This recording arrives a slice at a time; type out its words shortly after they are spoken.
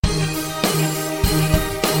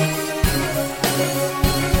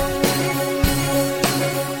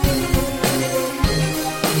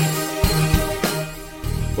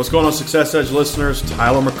What's going on, Success Edge listeners?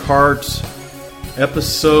 Tyler McCart,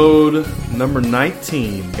 episode number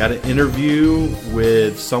 19. Got an interview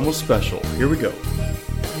with someone special. Here we go.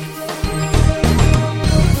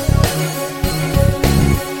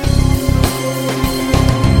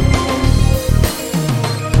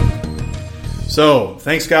 So,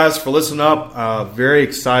 thanks guys for listening up. Very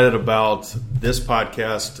excited about this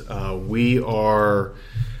podcast. We are,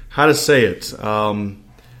 how to say it,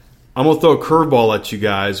 I'm going to throw a curveball at you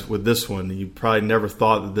guys with this one. You probably never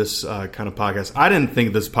thought that this kind of podcast, I didn't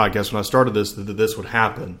think this podcast when I started this, that this would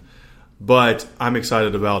happen. But I'm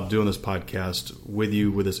excited about doing this podcast with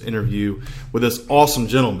you, with this interview, with this awesome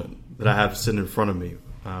gentleman that I have sitting in front of me,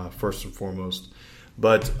 first and foremost.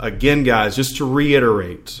 But again, guys, just to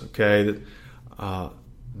reiterate, okay,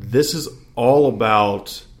 this is all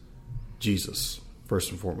about Jesus,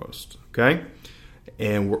 first and foremost, okay?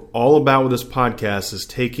 And we're all about with this podcast is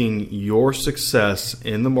taking your success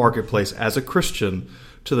in the marketplace as a Christian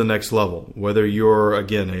to the next level. Whether you're,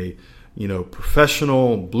 again, a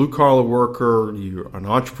professional, blue-collar worker, you're an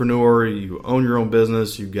entrepreneur, you own your own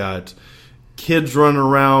business, you've got kids running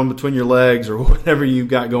around between your legs or whatever you've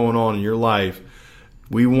got going on in your life,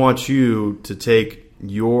 we want you to take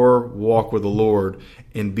your walk with the Lord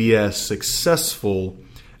and be as successful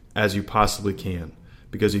as you possibly can.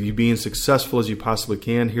 Because if you're being successful as you possibly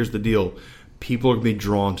can, here's the deal. People are going to be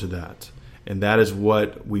drawn to that. And that is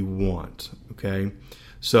what we want. Okay?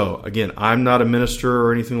 So, again, I'm not a minister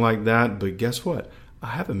or anything like that. But guess what? I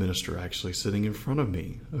have a minister actually sitting in front of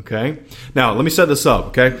me. Okay? Now, let me set this up.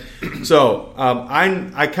 Okay? So,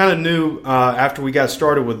 I kind of knew after we got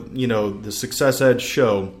started with, the Success Edge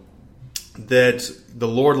show that the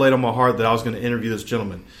Lord laid on my heart that I was going to interview this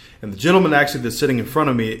gentleman. And the gentleman actually that's sitting in front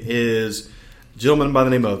of me is a gentleman by the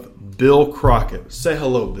name of Bill Crockett. Say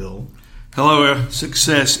hello, Bill. Hello,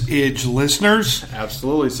 Success Edge listeners.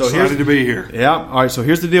 Absolutely. So excited to be here. Yeah. All right. So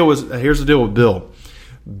here's the deal with Bill.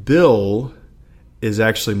 Bill is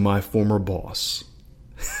actually my former boss.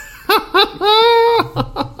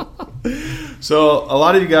 So a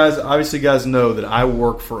lot of you guys, obviously, know that I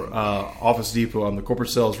work for Office Depot. I'm the corporate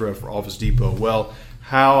sales rep for Office Depot. Well,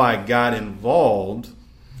 how I got involved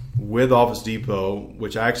with Office Depot,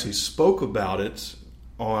 which I actually spoke about it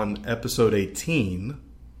on episode 18,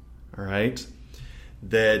 all right,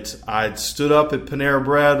 that I'd stood up at Panera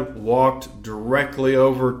Bread, walked directly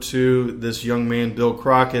over to this young man, Bill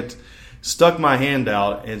Crockett, stuck my hand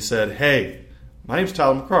out and said, "Hey, my name's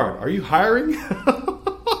Tyler McCart. Are you hiring?"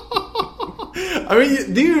 I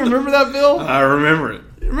mean, do you remember that, Bill? I remember it.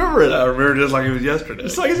 You remember it? I remember it just like it was yesterday.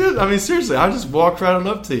 It's like it is. I mean, seriously, I just walked right on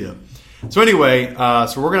up to you. So anyway,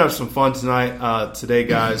 so we're going to have some fun today,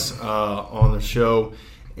 guys, on the show.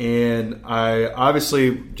 And I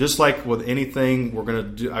obviously, just like with anything, we're going to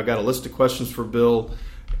do, I've got a list of questions for Bill,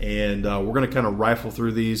 and we're going to kind of rifle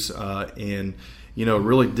through these and,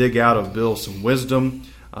 really dig out of Bill some wisdom.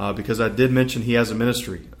 Because I did mention he has a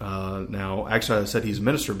ministry. Now, actually, I said he's a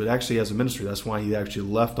minister, but actually he has a ministry. That's why he actually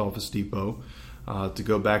left Office Depot to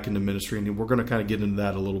go back into ministry. And we're going to kind of get into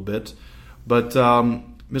that a little bit. But,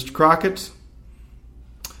 Mr. Crockett,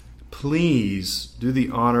 please do the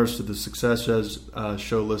honors to the Success Edge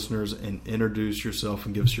show listeners and introduce yourself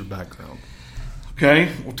and give us your background. Okay.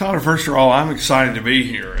 Well, Tyler, first of all, I'm excited to be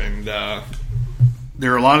here. And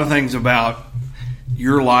there are a lot of things about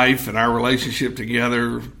your life and our relationship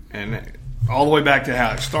together and all the way back to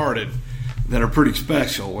how it started that are pretty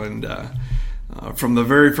special. And from the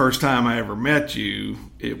very first time I ever met you,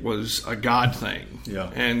 it was a God thing. Yeah.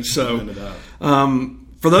 And so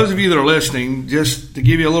for those of you that are listening, just to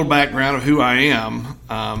give you a little background of who I am,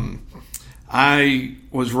 I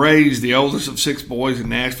was raised the oldest of 6 boys in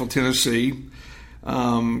Nashville, Tennessee.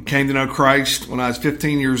 Came to know Christ when I was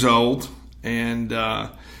 15 years old and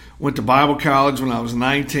went to Bible college when I was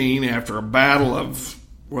 19 after a battle of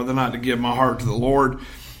whether or not to give my heart to the Lord.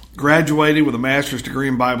 Graduated with a master's degree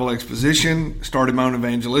in Bible exposition, started my own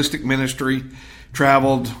evangelistic ministry,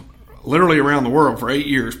 traveled literally around the world for 8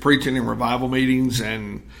 years, preaching in revival meetings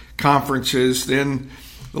and conferences. Then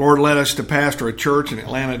the Lord led us to pastor a church in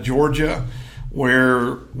Atlanta, Georgia,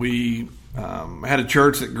 where we had a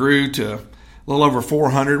church that grew to a little over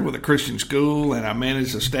 400 with a Christian school, and I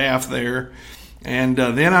managed the staff there. And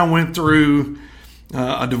then I went through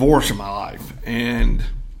a divorce in my life, and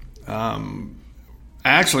I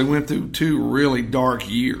actually went through 2 really dark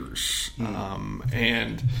years.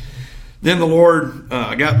 And then the Lord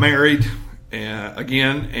got married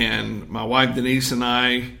again, and my wife Denise and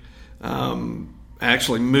I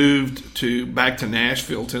actually moved back to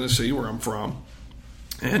Nashville, Tennessee, where I'm from.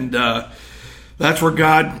 And that's where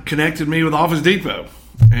God connected me with Office Depot.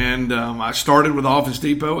 And I started with Office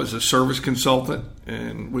Depot as a service consultant,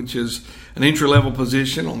 which is an entry-level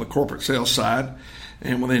position on the corporate sales side.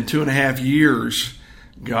 And within 2.5 years,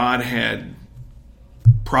 God had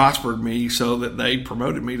prospered me so that they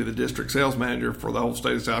promoted me to the district sales manager for the whole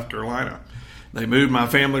state of South Carolina. They moved my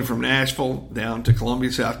family from Nashville down to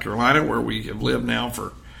Columbia, South Carolina, where we have lived now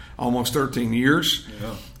for almost 13 years.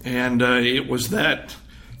 Yeah. And it was that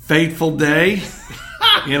fateful day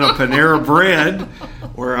in a Panera Bread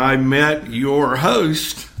where I met your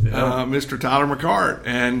host, Mr. Tyler McCart.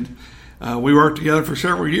 And we worked together for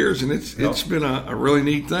several years, and it's been a really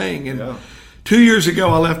neat thing. And 2 years ago,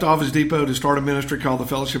 I left Office Depot to start a ministry called the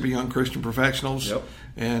Fellowship of Young Christian Professionals. Yep.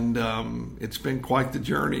 And it's been quite the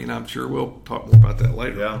journey, and I'm sure we'll talk more about that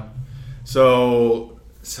later. Yeah. So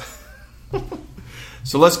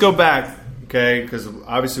let's go back, okay? Because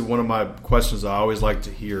obviously one of my questions I always like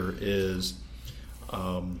to hear is,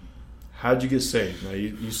 how did you get saved? Now,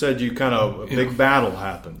 you said you kind of, a big battle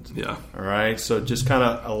happened. Yeah. All right? So just kind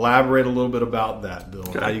of elaborate a little bit about that, Bill.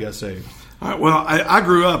 Okay. How you got saved? All right. Well, I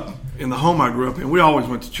grew up in the home I grew up in. We always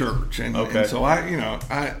went to church, and so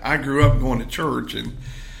I grew up going to church, and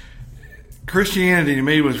Christianity to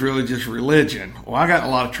me was really just religion. Well, I got in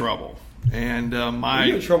a lot of trouble, and Were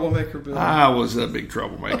you a troublemaker, Bill? I was a big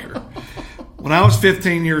troublemaker. When I was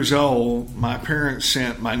 15 years old, my parents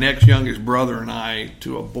sent my next youngest brother and I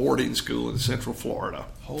to a boarding school in Central Florida.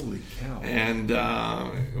 Holy cow! And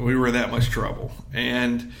we were in that much trouble,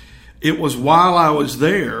 and it was while I was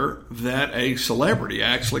there that a celebrity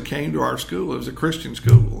actually came to our school. It was a Christian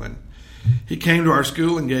school, and he came to our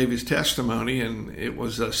school and gave his testimony, and it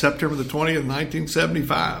was September the 20th,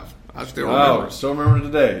 1975. I still remember. Oh, still remember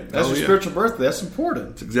today. That's your spiritual birthday. That's important.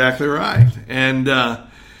 That's exactly right. And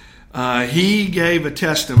he gave a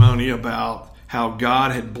testimony about how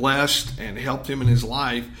God had blessed and helped him in his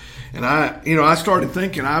life. And I started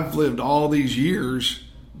thinking, I've lived all these years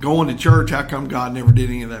going to church. How come God never did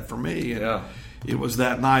any of that for me? And it was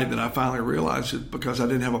that night that I finally realized it, because I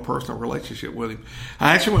didn't have a personal relationship with him.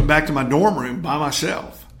 I actually went back to my dorm room by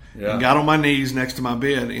myself and got on my knees next to my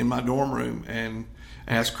bed in my dorm room and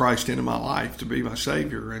asked Christ into my life to be my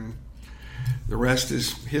Savior. And the rest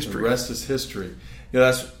is history. The rest is history.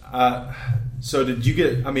 That's so did you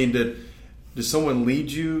get, did someone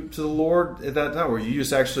lead you to the Lord at that time, or you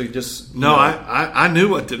just actually just... No, I knew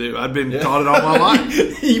what to do. I've been taught it all my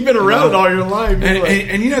life. You've been around it all your life.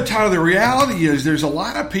 And Tyler, the reality is there's a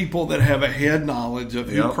lot of people that have a head knowledge of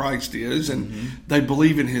who Christ is, and they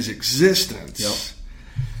believe in his existence. Yep.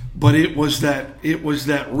 But it was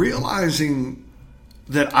that realizing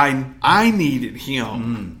that I needed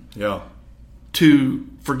him to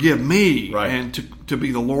forgive me and to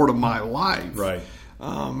be the Lord of my life. Right.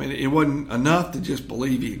 And it wasn't enough to just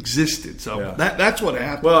believe he existed. So that's what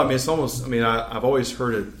happened. Well, it's almost, I've always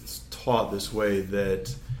heard it taught this way,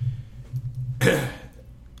 that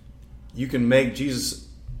you can make Jesus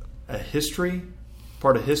a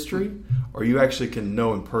part of history, or you actually can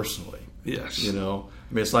know him personally. Yes.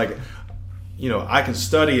 It's like, I can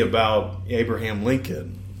study about Abraham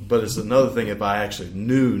Lincoln, but it's another thing if I actually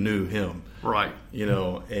knew him. Right.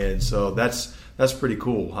 And so that's pretty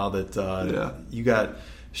cool how that you got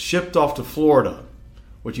shipped off to Florida,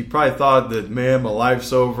 which you probably thought that, man, my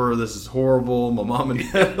life's over. This is horrible. My mom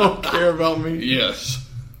and dad don't care about me. Yes.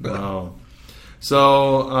 Wow.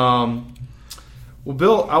 So, well,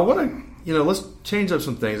 Bill, I want to, let's change up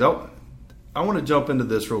some things. I want to jump into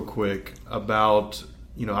this real quick about,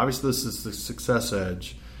 obviously this is the Success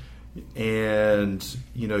Edge, and,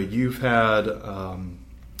 you've had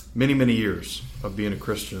many, many years of being a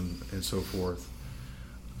Christian and so forth.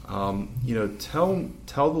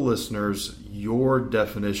 Tell the listeners your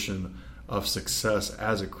definition of success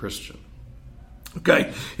as a Christian.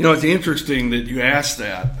 Okay. It's interesting that you asked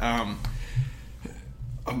that.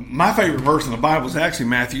 My favorite verse in the Bible is actually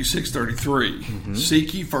Matthew 6:33. Mm-hmm.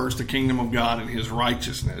 Seek ye first the kingdom of God and his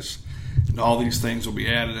righteousness, and all these things will be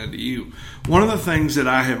added unto you. One of the things that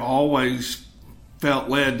I have always felt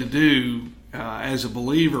led to do as a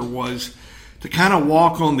believer was to kind of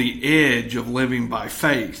walk on the edge of living by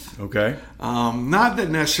faith. Okay. Not that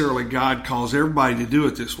necessarily God calls everybody to do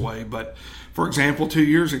it this way, but for example, 2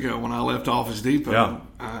 years ago when I left Office Depot,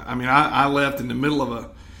 I left in the middle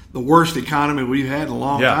of the worst economy we've had in a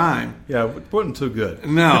long time. Yeah, it wasn't too good.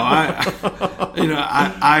 No, I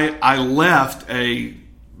left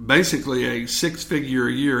basically a six-figure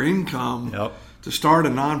a year income to start a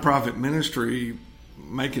nonprofit ministry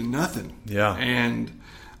making nothing. Yeah. And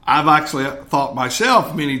I've actually thought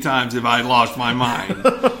myself many times if I had lost my mind.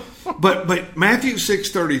 But Matthew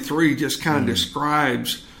 6:33 just kind of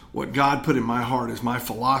describes what God put in my heart as my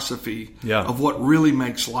philosophy Yeah. of what really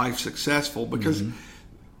makes life successful. Because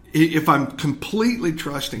if I'm completely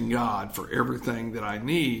trusting God for everything that I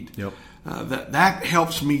need, Yep. that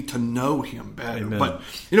helps me to know Him better. Amen. But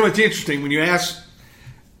it's interesting when you ask,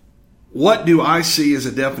 what do I see as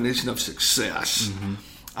a definition of success?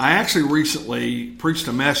 I actually recently preached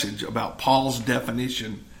a message about Paul's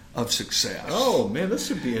definition of success. Oh, man, this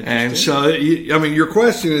would be interesting. And so, your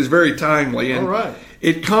question is very timely. And All right.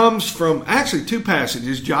 It comes from actually two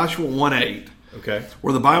passages, Joshua 1:8. Okay.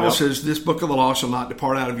 Where the Bible Yep. says, "This book of the law shall not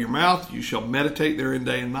depart out of your mouth. You shall meditate therein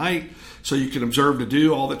day and night, so you can observe to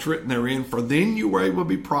do all that's written therein. For then you will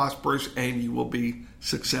be prosperous and you will be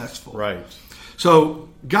successful." Right. So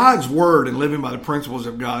God's Word and living by the principles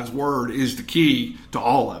of God's Word is the key to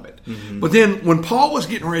all of it. But then when Paul was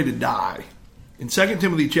getting ready to die, in 2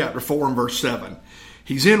 Timothy chapter 4 and verse 7,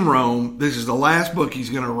 he's in Rome. This is the last book he's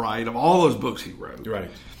going to write of all those books he wrote. Right.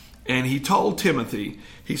 And he told Timothy,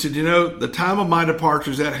 he said, the time of my departure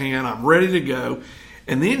is at hand. I'm ready to go.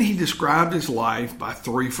 And then he described his life by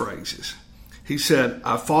three phrases. He said,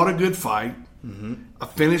 I fought a good fight. I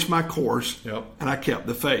finished my course. Yep. And I kept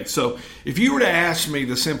the faith. So if you were to ask me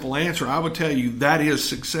the simple answer, I would tell you that is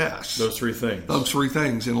success. Those three things. Those three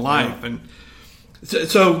things in life. Yeah. And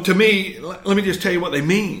so to me, let me just tell you what they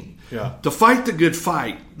mean. Yeah. To fight the good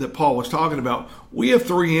fight that Paul was talking about, we have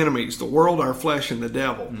three enemies: the world, our flesh, and the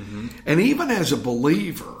devil. And even as a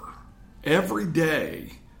believer, every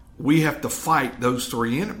day we have to fight those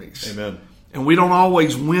three enemies. Amen. And we don't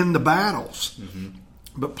always win the battles.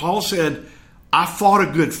 But Paul said, I fought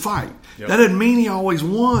a good fight. Yep. That doesn't mean he always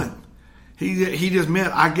won. He just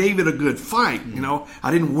meant I gave it a good fight.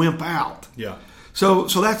 I didn't wimp out. Yeah. So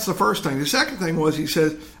that's the first thing. The second thing was he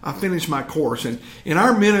says, I finished my course. And in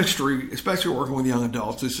our ministry, especially working with young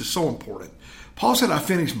adults, this is so important. Paul said, I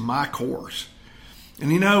finished my course.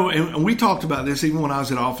 And and we talked about this even when I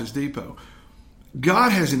was at Office Depot.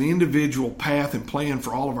 God has an individual path and plan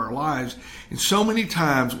for all of our lives. And so many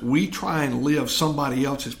times we try and live somebody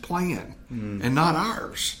else's plan and not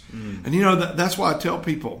ours. And that's why I tell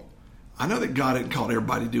people, I know that God didn't call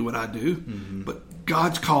everybody to do what I do, but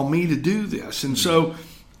God's called me to do this. And so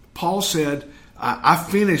Paul said, I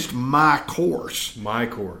finished my course. My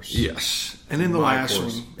course. Yes. And then the last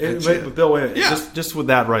course. one. But Bill, wait, yeah. just with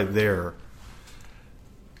that right there,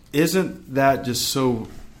 isn't that just so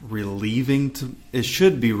relieving it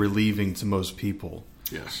should be relieving to most people.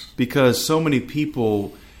 Yes. Because so many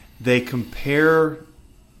people, they compare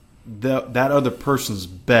that other person's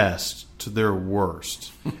best to their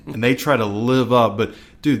worst. And they try to live up. But,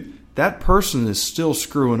 dude, that person is still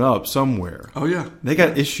screwing up somewhere. Oh, yeah. They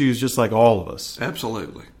got issues just like all of us.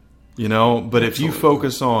 Absolutely. But Absolutely. If you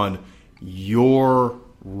focus on your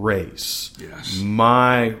race, yes,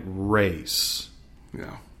 my race,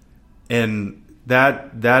 yeah, and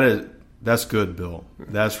that's good, Bill.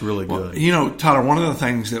 That's really good. Tyler, one of the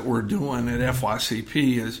things that we're doing at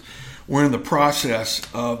FYCP is we're in the process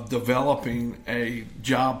of developing a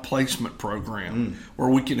job placement program where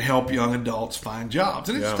we can help young adults find jobs.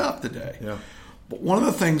 And it's tough today. Yeah. But one of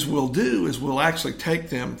the things we'll do is we'll actually take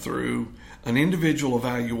them through an individual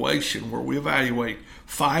evaluation where we evaluate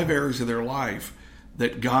 5 areas of their life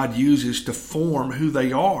that God uses to form who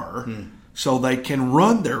they are so they can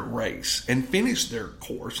run their race and finish their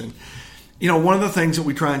course. And, one of the things that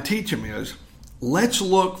we try and teach them is let's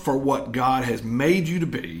look for what God has made you to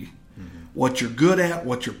be, what you're good at,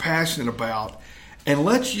 what you're passionate about, and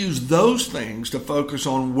let's use those things to focus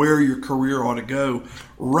on where your career ought to go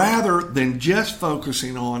rather than just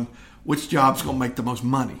focusing on which job's going to make the most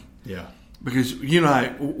money. Yeah. Because,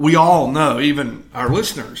 we all know, even our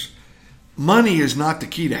listeners, money is not the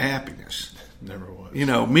key to happiness. Never was.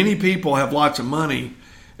 Many people have lots of money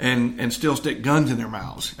and still stick guns in their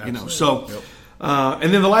mouths. Absolutely. So, Yep.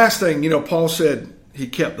 And then the last thing, Paul said he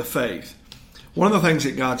kept the faith. One of the things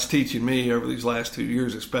that God's teaching me over these last 2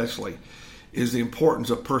 years especially is the importance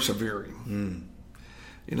of persevering.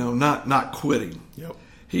 Not quitting. Yep.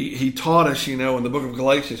 He taught us, in the book of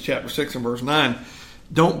Galatians chapter 6 and verse 9,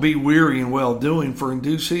 don't be weary in well-doing, for in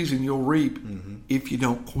due season you'll reap if you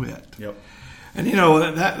don't quit. Yep. And,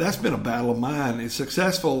 that's been a battle of mine. As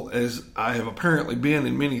successful as I have apparently been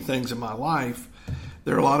in many things in my life,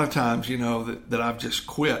 there are a lot of times, that I've just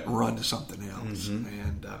quit and run to something else.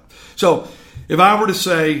 And so if I were to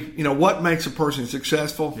say, what makes a person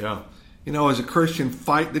successful? Yeah. As a Christian,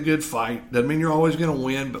 fight the good fight. Doesn't mean you're always going to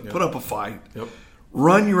win, but put up a fight. Yep.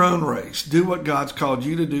 Run your own race. Do what God's called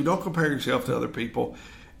you to do. Don't compare yourself to other people,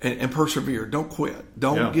 and persevere. Don't quit.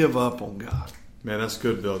 Don't give up on God. Man, that's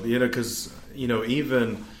good, Bill. Because,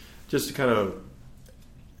 even just to kind of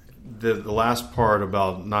the last part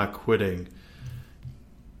about not quitting,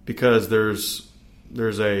 because there's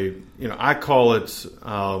a, I call it,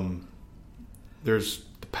 there's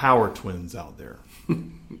the power twins out there.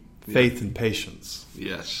 Faith and patience.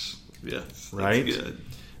 Yes. Right? That's good.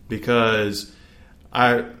 Because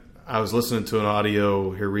I was listening to an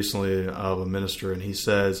audio here recently of a minister, and he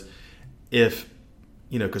says,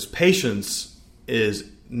 because patience is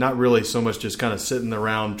not really so much just kind of sitting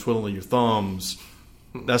around twiddling your thumbs.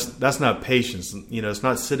 That's not patience. It's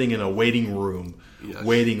not sitting in a waiting room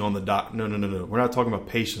waiting on the doc. No. We're not talking about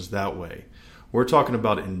patience that way. We're talking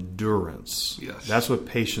about endurance. Yes. That's what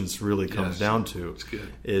patience really comes down to. That's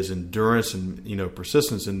good. Is endurance and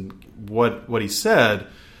persistence. And what he said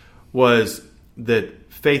was that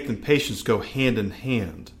faith and patience go hand in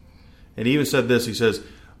hand. And he even said this. He says,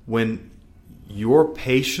 when your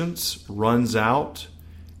patience runs out,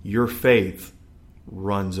 your faith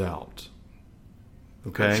runs out.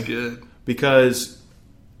 Okay? That's good. Because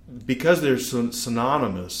they're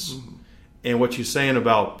synonymous. Mm-hmm. And what you're saying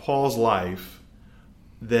about Paul's life,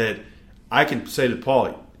 that I can say to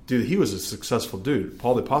Paul, dude, he was a successful dude.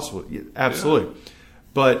 Paul the Apostle, absolutely. Yeah.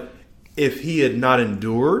 But if he had not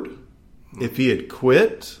endured, if he had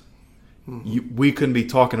quit, we couldn't be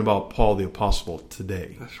talking about Paul the Apostle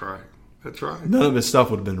today. That's right. None of his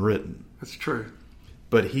stuff would have been written. That's true.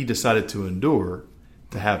 But he decided to endure,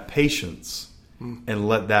 to have patience, and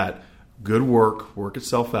let that good work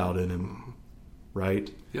itself out in him,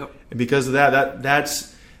 right? Yep. And because of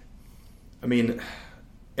that's,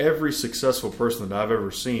 every successful person that I've ever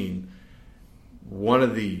seen, one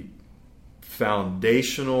of the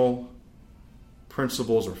foundational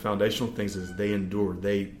principles or foundational things is they endured,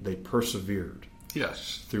 they persevered.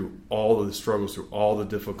 Yes. Through all of the struggles, through all the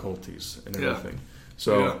difficulties and everything.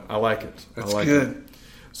 So I like it. That's good. It.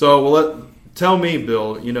 So tell me,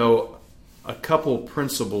 Bill, a couple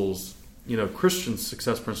principles, Christian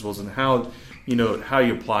success principles, and how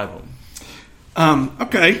you apply them.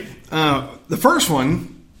 Okay. The first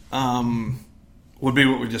one would be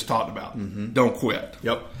what we just talked about. Mm-hmm. Don't quit.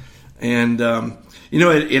 Yep. And,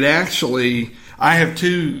 it actually, I have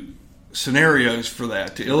two scenarios for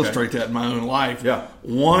that to illustrate that in my own life. Yeah.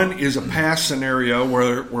 One is a past scenario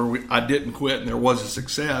where I didn't quit and there was a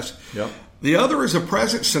success. Yep. The other is a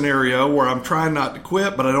present scenario where I'm trying not to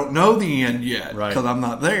quit, but I don't know the end yet because I'm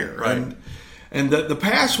not there. Right. And the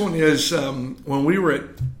past one is when we were at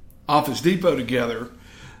Office Depot together,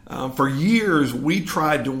 for years we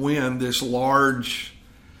tried to win this large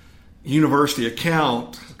university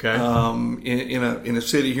account in a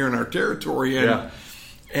city here in our territory.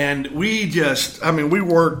 And we did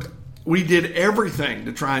everything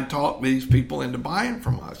to try and talk these people into buying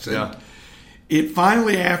from us. And it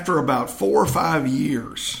finally, after about 4 or 5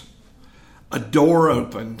 years, a door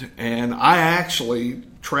opened, and I actually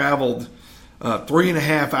traveled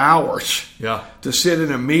 3.5 hours to sit in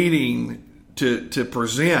a meeting to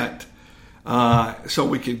present so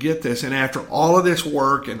we could get this. And after all of this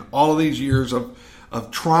work and all of these years of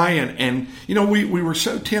trying, and we were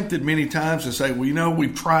so tempted many times to say,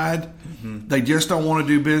 we've tried. Mm-hmm. They just don't want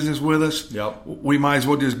to do business with us. Yep. We might as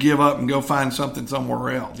well just give up and go find something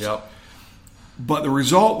somewhere else. Yep. But the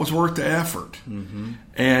result was worth the effort. Mm-hmm.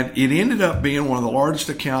 And it ended up being one of the largest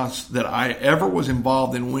accounts that I ever was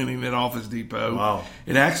involved in winning at Office Depot. Wow.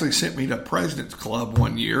 It actually sent me to President's Club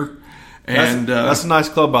one year. And that's a nice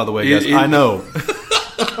club, by the way, guys. I know.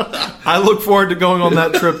 I look forward to going on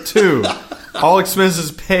that trip, too. All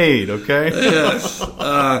expenses paid, okay? Yes.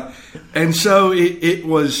 And so it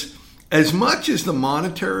was, as much as the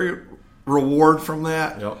monetary reward from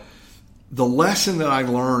that, the lesson that I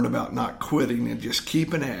learned about not quitting and just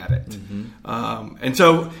keeping at it. Mm-hmm.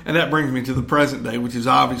 And that brings me to the present day, which is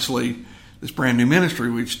obviously this brand new ministry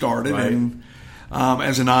we've started. Right. And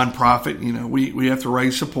as a nonprofit, we have to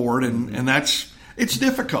raise support, and it's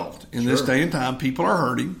difficult in this day and time. People are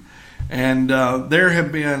hurting. And there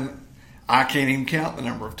have been, I can't even count the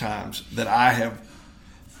number of times that I have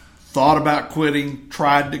thought about quitting,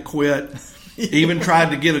 tried to quit, even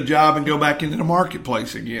tried to get a job and go back into the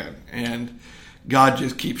marketplace again. And God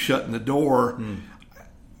just keeps shutting the door.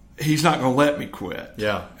 He's not going to let me quit.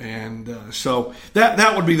 Yeah. And so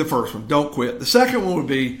that would be the first one. Don't quit. The second one would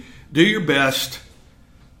be do your best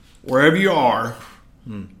wherever you are,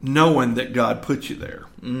 knowing that God put you there.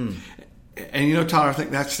 And Tyler, I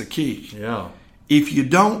think that's the key. Yeah. If you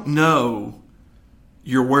don't know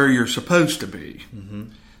you're where you're supposed to be,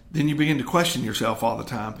 then you begin to question yourself all the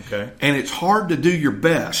time. Okay. And it's hard to do your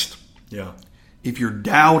best if you're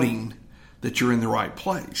doubting that you're in the right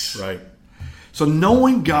place. Right. So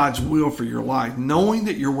knowing God's will for your life, knowing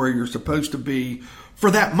that you're where you're supposed to be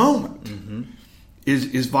for that moment,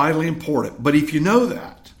 is vitally important. But if you know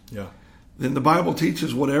that, Yeah. then the Bible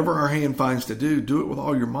teaches whatever our hand finds to do it with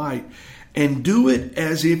all your might, and do it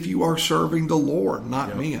as if you are serving the Lord,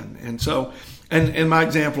 not men. And so, and my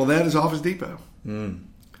example of that is Office Depot.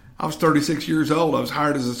 I was 36 years old. I was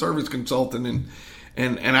hired as a service consultant,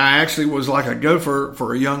 and I actually was like a gopher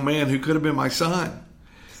for a young man who could have been my son.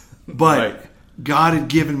 But Right. God had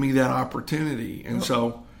given me that opportunity. And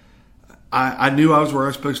so I knew I was where I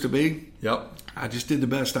was supposed to be. Yep. I just did the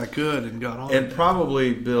best I could and got on. And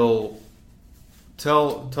probably, Bill,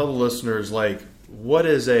 tell the listeners, like, what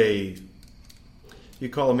is you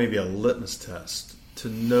call it maybe a litmus test to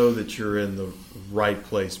know that you're in the right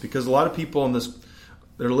place? Because a lot of people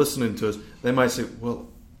they're listening to us, they might say, well,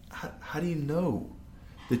 how do you know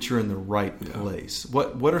that you're in the right place?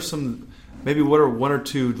 What are one or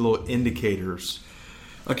two little indicators?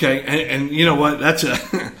 Okay, and you know what? That's a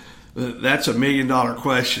 $1 million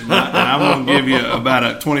question. And I'm going to give you about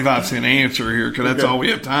a 25-cent answer here because that's all we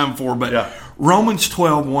have time for. But Romans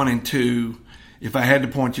 12:1-2, if I had to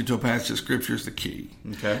point you to a passage of Scripture, is the key.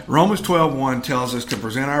 Okay. Romans 12:1 tells us to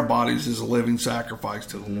present our bodies as a living sacrifice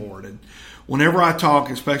to the Lord. And whenever I talk,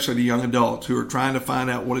 especially to young adults who are trying to find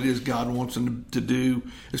out what it is God wants them to do,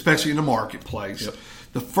 especially in the marketplace,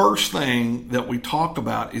 the first thing that we talk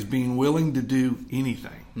about is being willing to do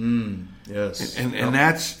anything. Yes. And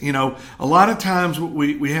that's, a lot of times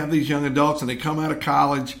we have these young adults and they come out of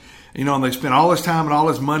college, and they spend all this time and all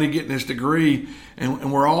this money getting this degree,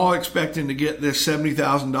 and we're all expecting to get this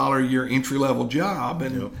 $70,000 a year entry-level job.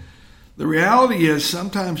 And the reality is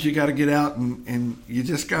sometimes you got to get out and you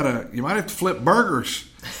just you might have to flip burgers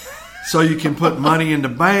so you can put money in the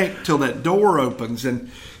bank till that door opens.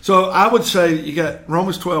 And so I would say you got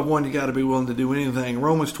Romans 12:1, you got to be willing to do anything.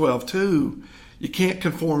 Romans 12:2, you can't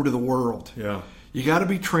conform to the world. Yeah. You got to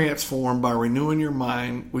be transformed by renewing your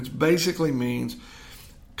mind, which basically means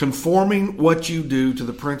conforming what you do to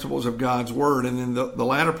the principles of God's Word. And then the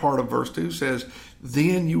latter part of verse 2 says,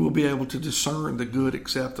 then you will be able to discern the good,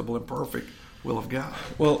 acceptable, and perfect will of God.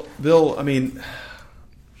 Well, Bill,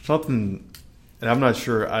 something, and I'm not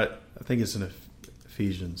sure, I think it's in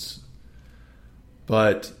Ephesians,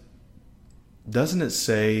 but doesn't it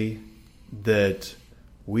say that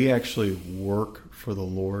we actually work for the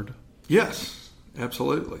Lord? Yes,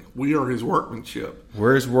 absolutely. We are His workmanship.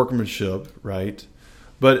 We're His workmanship, right?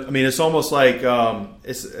 But it's almost like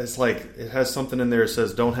it's like it has something in there that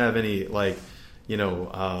says don't have any eye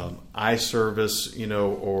service, or you know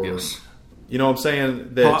what I'm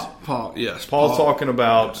saying, that Paul's talking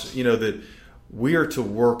about that we are to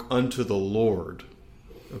work unto the Lord.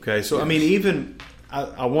 Okay, so even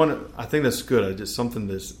I think that's good. Just something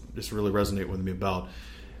that's just really resonate with me about.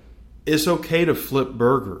 It's okay to flip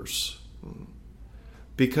burgers,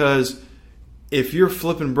 because if you're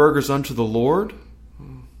flipping burgers unto the Lord,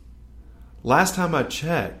 last time I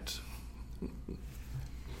checked,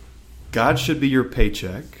 God should be your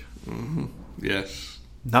paycheck. Mm-hmm. Yes.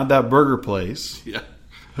 Not that burger place. Yeah.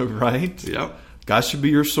 Right? Yep. God should be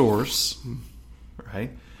your source. Right?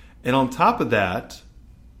 And on top of that,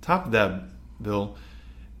 Bill,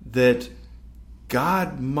 that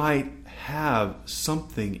God might have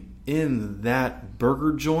something in that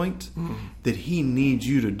burger joint that He needs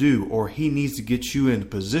you to do, or He needs to get you in a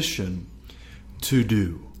position to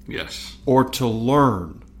do. Yes. Or to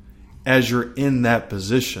learn as you're in that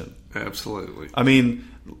position. Absolutely.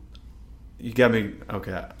 You got me,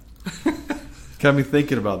 okay. Got me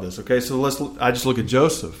thinking about this. Okay, so I just look at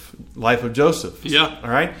Joseph, life of Joseph. Yeah. All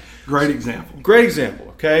right? Great example.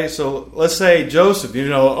 Okay, so let's say Joseph,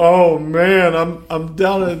 oh man, I'm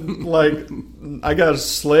down in, I got a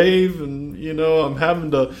slave, and I'm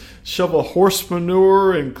having to shovel horse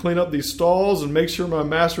manure and clean up these stalls and make sure my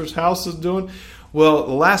master's house is doing. Well,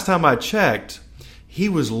 the last time I checked, he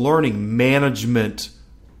was learning management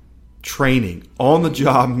training,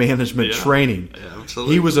 on-the-job management training. Yeah,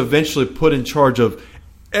 absolutely. He was eventually put in charge of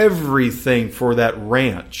everything for that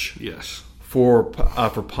ranch. Yes. For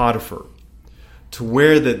Potiphar, to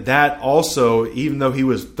where that also, even though he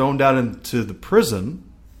was thrown down into the prison,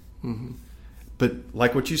 but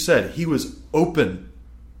like what you said, he was open.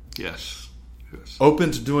 Yes.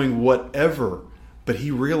 Open to doing whatever, but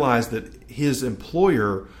he realized that his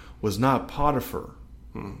employer was not Potiphar.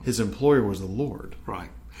 His employer was the Lord. Right.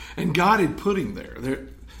 And God had put him there.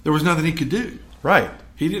 There was nothing he could do. Right.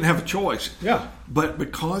 He didn't have a choice. Yeah. But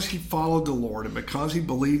because he followed the Lord and because he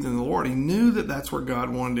believed in the Lord, he knew that that's where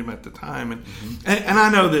God wanted him at the time. And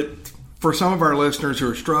I know that for some of our listeners who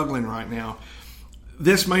are struggling right now,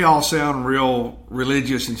 this may all sound real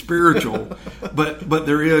religious and spiritual, but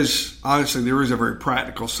there is a very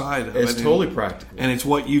practical side of it. It's totally practical. And it's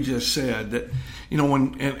what you just said, that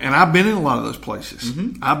and I've been in a lot of those places.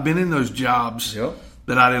 I've been in those jobs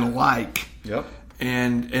that I didn't like.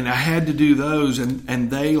 And I had to do those,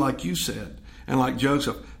 and they, like you said, and like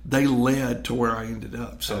Joseph, they led to where I ended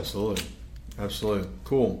up. So. Absolutely.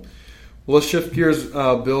 Cool. Well, let's shift gears,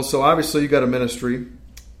 Bill. So obviously you got a ministry.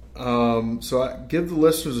 So I give the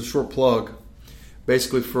listeners a short plug,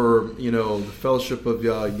 basically for the Fellowship of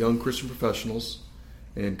Young Christian Professionals,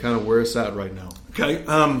 and kind of where it's at right now. Okay.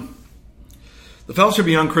 The Fellowship of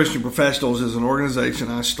Young Christian Professionals is an organization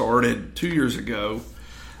I started 2 years ago.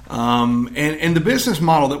 And the business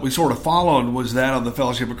model that we sort of followed was that of the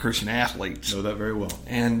Fellowship of Christian Athletes. Know that very well.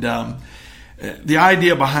 And the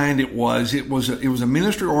idea behind it was a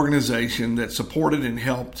ministry organization that supported and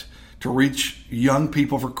helped to reach young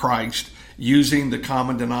people for Christ using the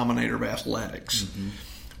common denominator of athletics.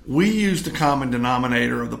 We use the common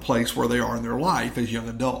denominator of the place where they are in their life as young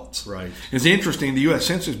adults. Right. It's interesting, the U.S.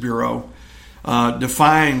 Census Bureau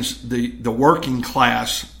defines the working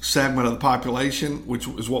class segment of the population, which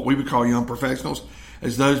is what we would call young professionals,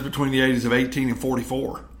 as those between the ages of 18 and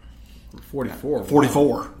 44.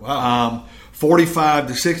 44. Wow. 45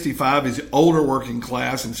 to 65 is older working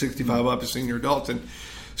class, and 65 up is senior adults. And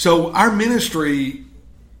so our ministry,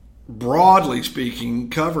 broadly speaking,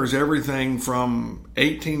 covers everything from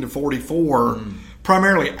 18 to 44,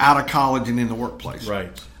 primarily out of college and in the workplace.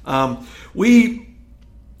 Right.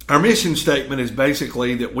 Our mission statement is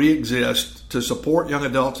basically that we exist to support young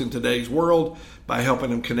adults in today's world by helping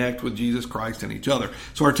them connect with Jesus Christ and each other.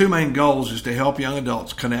 So our two main goals is to help young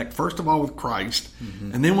adults connect, first of all, with Christ,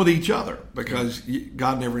 and then with each other, because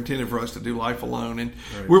God never intended for us to do life alone. And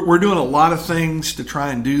we're doing a lot of things to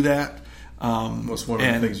try and do that. What's one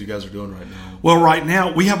of the things you guys are doing right now? Well, right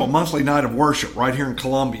now we have a monthly night of worship right here in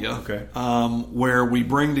Columbia, where we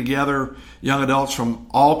bring together young adults from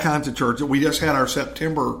all kinds of churches. We just had our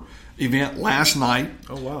September event last night.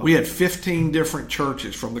 Oh, wow. We had 15 different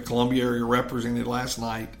churches from the Columbia area represented last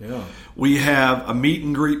night. Yeah. We have a meet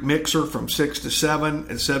and greet mixer from 6 to 7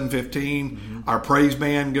 at 7:15. Our praise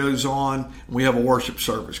band goes on. We have a worship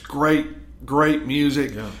service. Great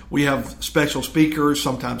music. Yeah. We have special speakers.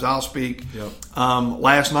 Sometimes I'll speak.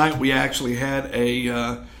 Last night we actually had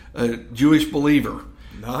a Jewish believer,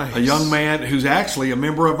 nice. A young man who's actually a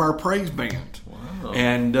member of our praise band,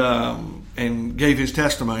 and gave his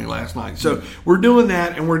testimony last night. So we're doing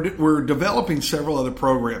that, and we're developing several other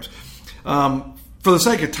programs. For the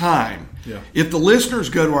sake of time, if the listeners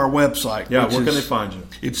go to our website, where can they find you?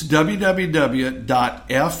 It's www.fycp.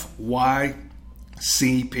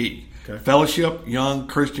 Fellowship Young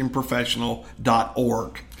Christian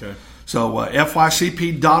Professional.org. Okay. So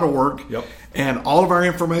fycp.org. Yep. And all of our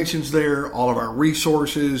information's there, all of our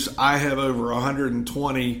resources. I have over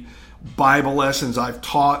 120 Bible lessons I've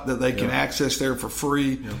taught that they can access there for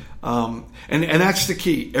free. And that's the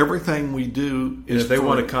key. Everything we do is if they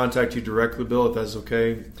want to contact you directly, Bill, if that's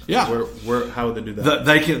okay. Where how would they do that?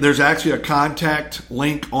 There's actually a contact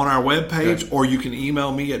link on our webpage, or you can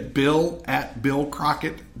email me at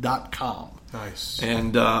bill@billcrockett.com. Nice.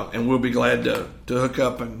 And we'll be glad to hook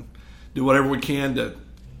up and do whatever we can to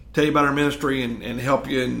tell you about our ministry and help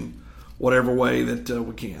you in whatever way that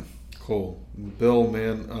we can. Cool. Bill,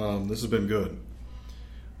 man, this has been good.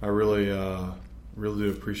 I really do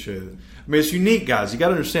appreciate it. I mean, it's unique, guys. You got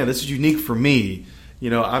to understand, this is unique for me.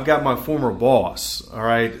 I've got my former boss, all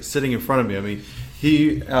right, sitting in front of me. I mean,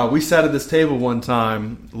 we sat at this table one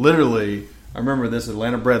time, literally, I remember this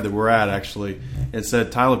Atlanta Bread that we're at, actually, and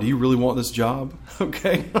said, Tyler, do you really want this job?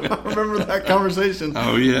 Okay. I remember that conversation.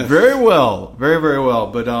 Oh, yeah. Very well. Very, very well.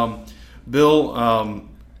 But, Bill,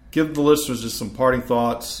 give the listeners just some parting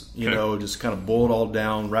thoughts, just kind of boil it all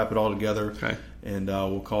down, wrap it all together, and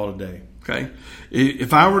we'll call it a day. Okay.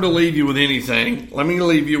 If I were to leave you with anything, let me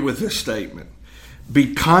leave you with this statement.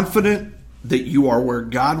 Be confident that you are where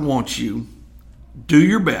God wants you. Do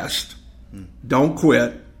your best. Don't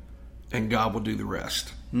quit. And God will do the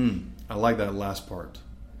rest. I like that last part.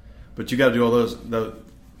 But you got to do all those.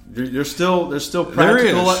 There's still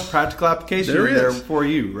practical application there for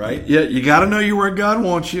you, right? Yeah, you got to know you're where God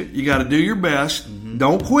wants you. You got to do your best.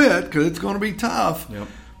 Don't quit, because it's going to be tough. Yep.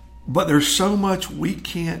 But there's so much we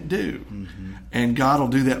can't do, and God will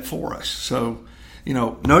do that for us. So,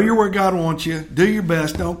 know you're where God wants you. Do your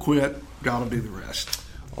best. Don't quit. God will do the rest.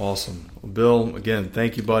 Awesome. Well, Bill, again,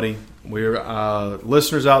 thank you, buddy. We're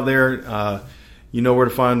listeners out there. You know where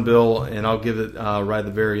to find Bill, and I'll give it right at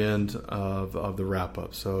the very end of the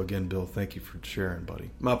wrap-up. So, again, Bill, thank you for sharing,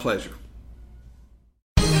 buddy. My pleasure.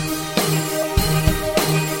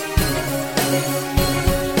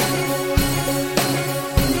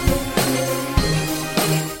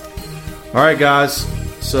 All right, guys.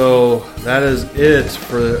 so that is it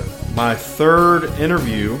for my third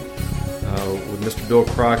interview with Mr. Bill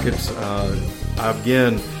Crockett.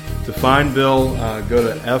 Again, to find Bill, go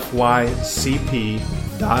to fycp.org,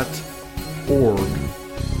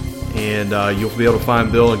 and you'll be able to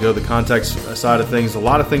find Bill and go to the contact side of things. A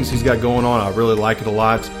lot of things he's got going on. I really like it a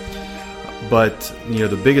lot. But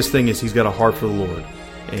the biggest thing is he's got a heart for the Lord,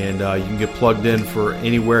 and you can get plugged in for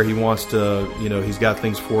anywhere he wants to. He's got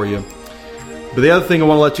things for you. But the other thing I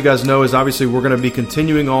want to let you guys know is obviously we're going to be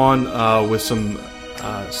continuing on with some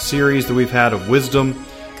series that we've had of wisdom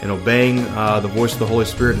and obeying the voice of the Holy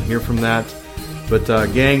Spirit and hear from that. But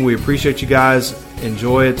gang, we appreciate you guys.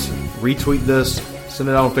 Enjoy it. Retweet this. Send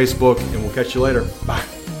it out on Facebook, and we'll catch you later. Bye.